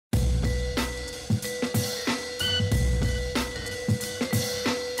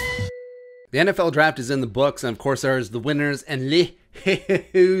The NFL draft is in the books, and of course there's the winners and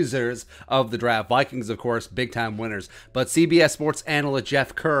losers of the draft. Vikings, of course, big-time winners. But CBS Sports analyst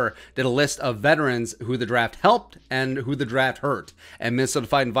Jeff Kerr did a list of veterans who the draft helped and who the draft hurt. And Minnesota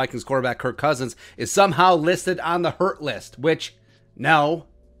Vikings quarterback Kirk Cousins is somehow listed on the hurt list, which, no.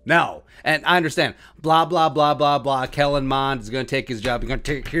 And I understand, blah, blah, blah, blah, blah. Kellen Mond is going to take his job. He's going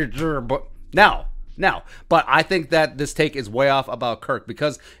to take his job, but no. But I think that this take is way off about Kirk,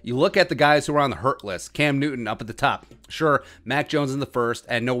 because you look at the guys who are on the hurt list. Cam Newton up at the top. Sure, Mac Jones in the first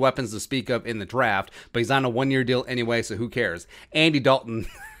and no weapons to speak of in the draft, but he's on a one-year deal anyway, so who cares? Andy Dalton.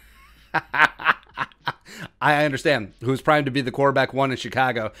 I understand, who's primed to be the quarterback one in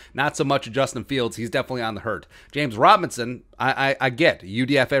Chicago. Not so much Justin Fields. He's definitely on the hurt. James Robinson, I get.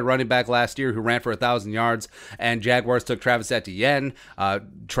 UDFA running back last year who ran for 1,000 yards, and Jaguars took Travis Etienne,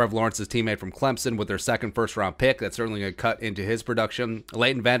 Trevor Lawrence's teammate from Clemson, with their second first-round pick. That's certainly going to cut into his production.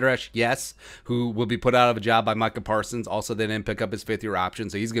 Leighton Vander Esch, yes, who will be put out of a job by Micah Parsons. Also, they didn't pick up his fifth-year option,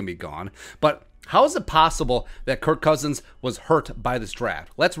 so he's going to be gone. But how is it possible that Kirk Cousins was hurt by this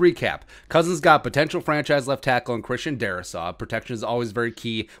draft? Let's recap. Cousins got potential franchise left tackle in Christian Darrisaw. Protection is always very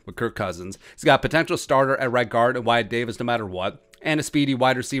key with Kirk Cousins. He's got potential starter at right guard and Wyatt Davis no matter what. And a speedy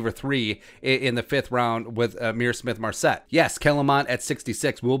wide receiver 3 in the 5th round with smith-marsette. Yes, Kellen Mond at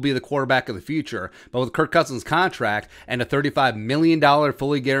 66 will be the quarterback of the future, but with Kirk Cousins' contract and a $35 million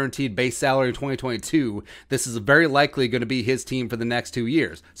fully guaranteed base salary in 2022, this is very likely going to be his team for the next 2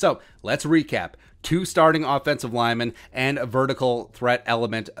 years. So let's recap. 2 starting offensive linemen and a vertical threat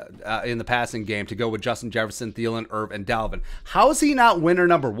element in the passing game to go with Justin Jefferson, Thielen, Irv, and Dalvin. How is he not winner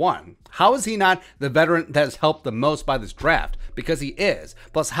number 1? How is he not the veteran that has helped the most by this draft? Because he is.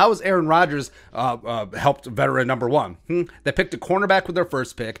 Plus, how is Aaron Rodgers helped veteran number 1? They picked a cornerback with their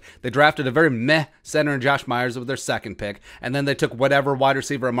first pick. They drafted a very meh center in Josh Myers with their second pick. And then they took whatever wide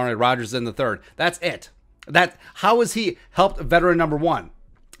receiver Amari Rodgers in the third. That's it. How is he helped veteran number 1?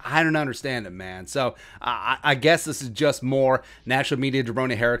 I don't understand it, man. So I guess this is just more national media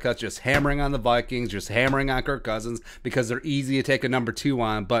jabroni haircuts, just hammering on the Vikings, just hammering on Kirk Cousins because they're easy to take a number 2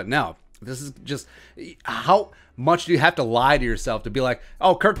 on. But no, this is just, how much do you have to lie to yourself to be like,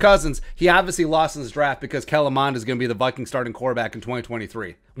 oh, Kirk Cousins, he obviously lost in this draft because Kellen Mond is going to be the Vikings starting quarterback in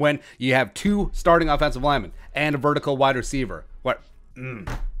 2023, when you have 2 starting offensive linemen and a vertical wide receiver. What?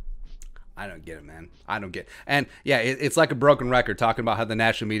 I don't get it, man. I don't get it. And yeah, it's like a broken record talking about how the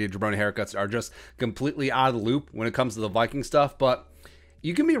national media jabroni haircuts are just completely out of the loop when it comes to the Viking stuff. But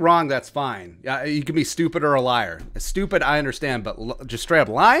you can be wrong, that's fine. You can be stupid or a liar. Stupid, I understand, but just straight up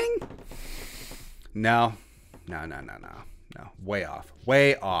lying? No. Way off.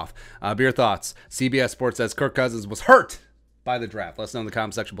 Be your thoughts. CBS Sports says Kirk Cousins was hurt by the draft. Let us know in the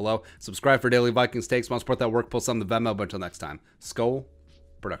comment section below. Subscribe for daily Vikings takes. Want to support that work, pull some of the Venmo. But until next time, Skol,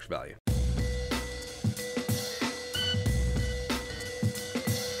 production value.